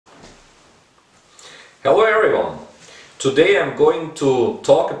Hello everyone! Today I'm going to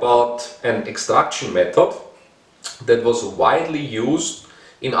talk about an extraction method that was widely used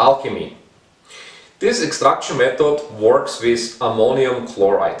in alchemy. This extraction method works with ammonium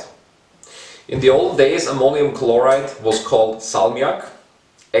chloride. In the old days, ammonium chloride was called Salmiak.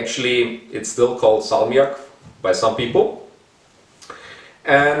 Actually, it's still called Salmiak by some people.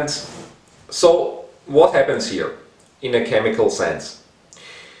 And so what happens here in a chemical sense?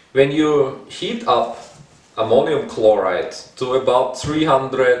 When you heat up ammonium chloride to about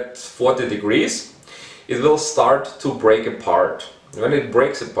 340 degrees, it will start to break apart. When it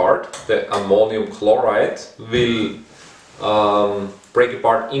breaks apart, the ammonium chloride will break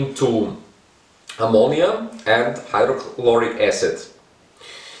apart into ammonia and hydrochloric acid.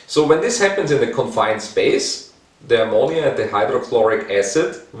 So when this happens in a confined space, the ammonia and the hydrochloric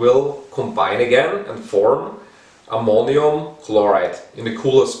acid will combine again and form ammonium chloride in a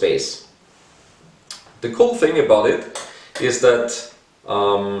cooler space. The cool thing about it is that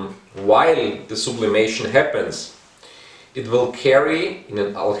while the sublimation happens, it will carry, in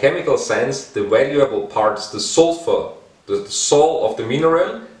an alchemical sense, the valuable parts, the sulfur, the soul of the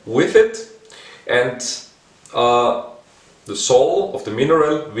mineral, with it, and the soul of the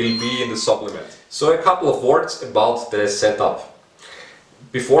mineral will be in the supplement. So a couple of words about the setup.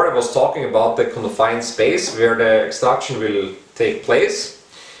 Before I was talking about the confined space where the extraction will take place.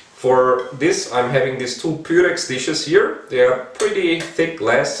 For this I'm having these two Pyrex dishes here. They are pretty thick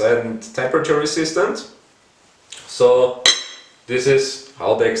glass and temperature resistant. So this is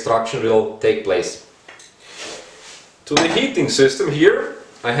how the extraction will take place. To the heating system here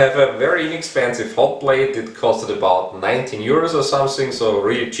I have a very inexpensive hot plate. It costed about 19 euros or something, so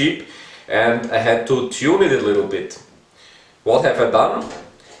really cheap, and I had to tune it a little bit. What have I done?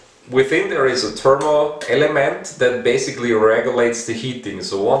 Within there is a thermo element that basically regulates the heating.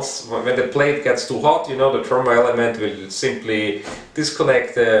 So when the plate gets too hot, you know, the thermo element will simply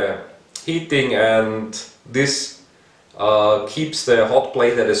disconnect the heating, and this keeps the hot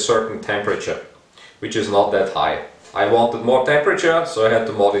plate at a certain temperature, which is not that high. I wanted more temperature, so I had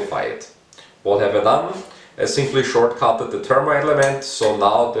to modify it. What have I done? I simply shortcutted the thermo element, so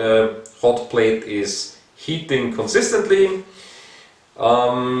now the hot plate is heating consistently,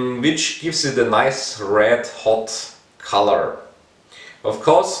 which gives it a nice red hot color. Of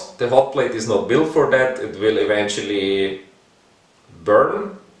course, the hot plate is not built for that. It will eventually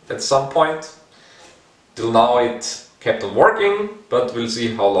burn at some point. Till now it kept on working, but we'll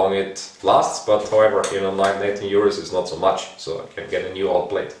see how long it lasts. But however, you know, 19 euros is not so much, so I can get a new hot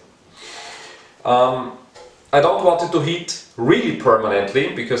plate. I don't want it to heat really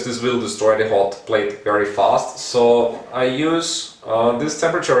permanently, because this will destroy the hot plate very fast. So I use this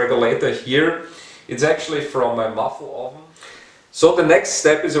temperature regulator here. It's actually from my muffle oven. So the next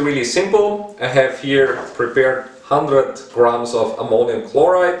step is really simple. I have here prepared 100 grams of ammonium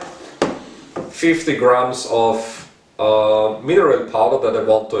chloride, 50 grams of mineral powder that I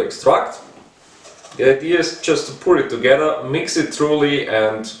want to extract. The idea is just to put it together, mix it thoroughly,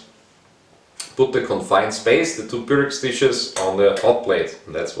 and put the confined space, the two Pyrex dishes, on the hot plate.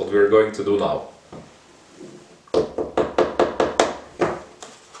 And that's what we're going to do now.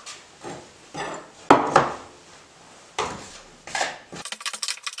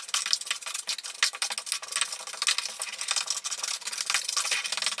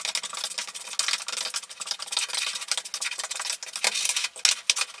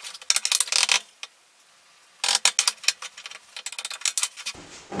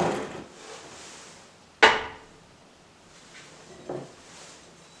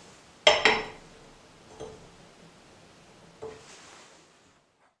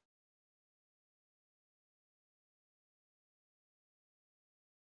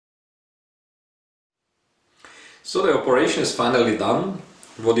 So the operation is finally done.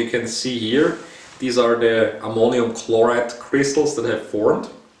 What you can see here, these are the ammonium chloride crystals that have formed,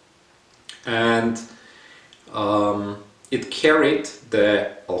 and it carried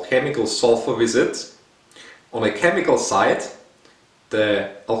the alchemical sulfur with it. On a chemical side,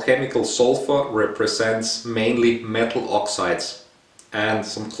 the alchemical sulfur represents mainly metal oxides and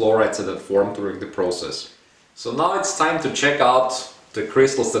some chlorides that have formed during the process. So now it's time to check out the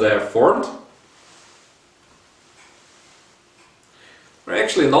crystals that I have formed. There are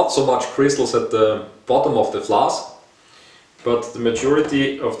actually not so much crystals at the bottom of the flask, but the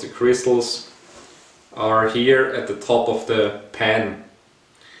majority of the crystals are here at the top of the pan.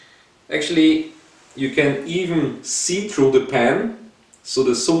 Actually, you can even see through the pan, so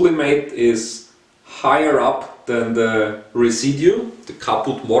the sublimate is higher up than the residue, the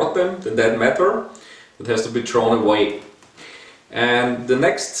caput mortem, the dead matter, that has to be thrown away. And the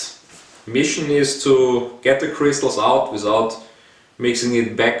next mission is to get the crystals out without mixing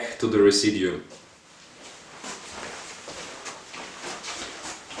it back to the residue.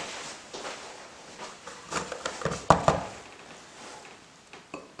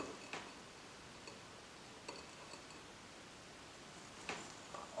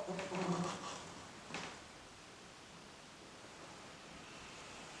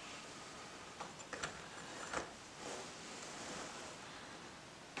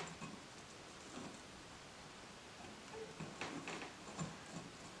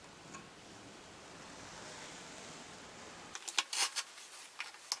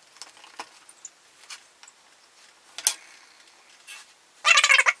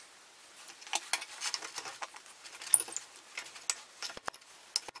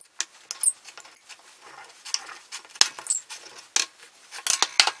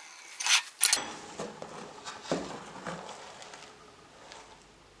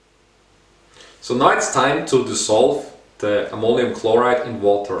 So now it's time to dissolve the ammonium chloride in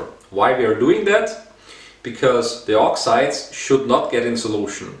water. Why we are doing that? Because the oxides should not get in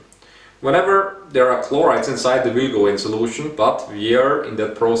solution. Whenever there are chlorides inside, they will go in solution, but we are in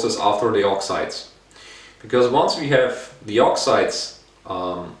that process after the oxides. Because once we have the oxides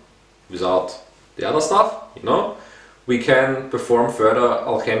without the other stuff, we can perform further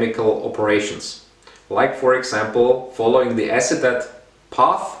alchemical operations. Like, for example, following the acetate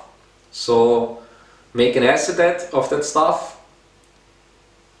path. So make an acetate of that stuff,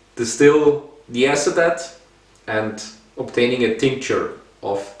 distill the acetate, and obtaining a tincture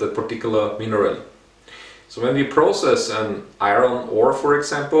of the particular mineral. So when we process an iron ore, for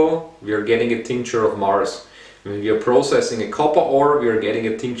example, we are getting a tincture of Mars. When we are processing a copper ore, we are getting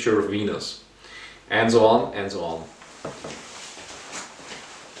a tincture of Venus, and so on and so on.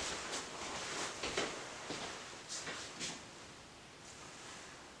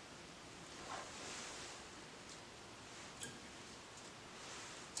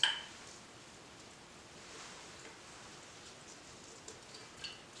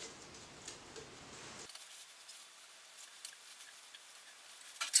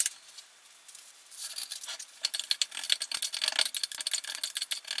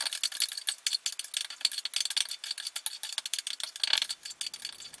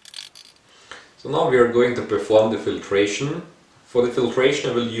 So now we are going to perform the filtration. For the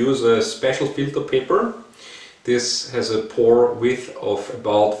filtration I will use a special filter paper. This has a pore width of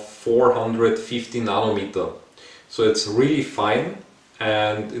about 450 nanometer. So it's really fine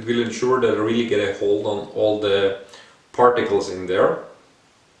and it will ensure that I really get a hold on all the particles in there.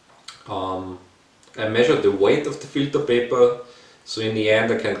 I measured the weight of the filter paper, so in the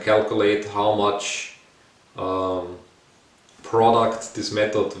end I can calculate how much product this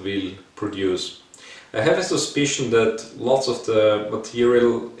method will produce. I have a suspicion that lots of the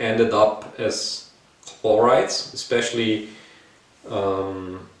material ended up as chlorides, especially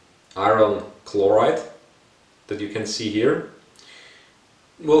iron chloride that you can see here.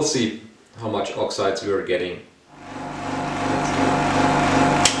 We'll see how much oxides we are getting.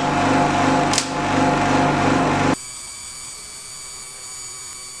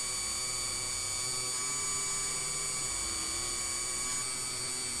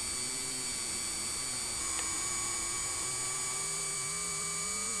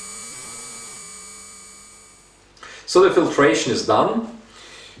 So the filtration is done.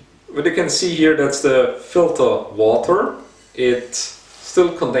 What you can see here, that's the filter water. It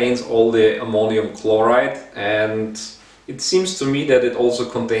still contains all the ammonium chloride, and it seems to me that it also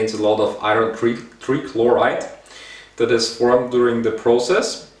contains a lot of iron trichloride that is formed during the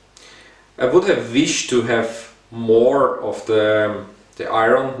process. I would have wished to have more of the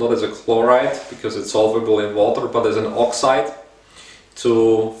iron, not as a chloride because it's soluble in water, but as an oxide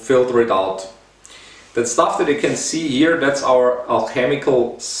to filter it out. That stuff that you can see here, that's our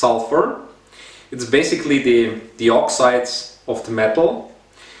alchemical sulfur. It's basically the oxides of the metal.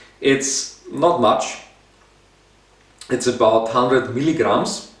 It's not much. It's about 100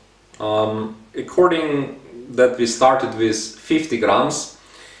 milligrams. According that we started with 50 grams,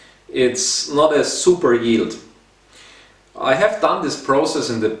 it's not a super yield. I have done this process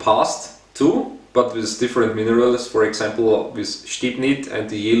in the past too, but with different minerals, for example with stibnite, and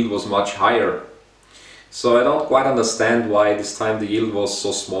the yield was much higher. So I don't quite understand why this time the yield was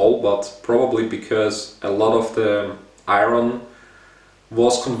so small, but probably because a lot of the iron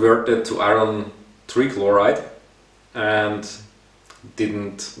was converted to iron trichloride and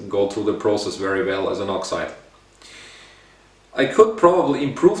didn't go through the process very well as an oxide. I could probably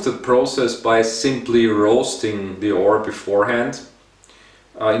improve the process by simply roasting the ore beforehand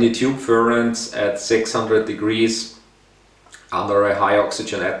in the tube furnace at 600 degrees under a high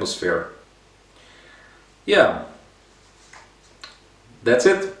oxygen atmosphere. Yeah, that's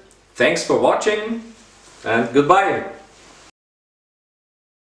it. Thanks for watching and goodbye.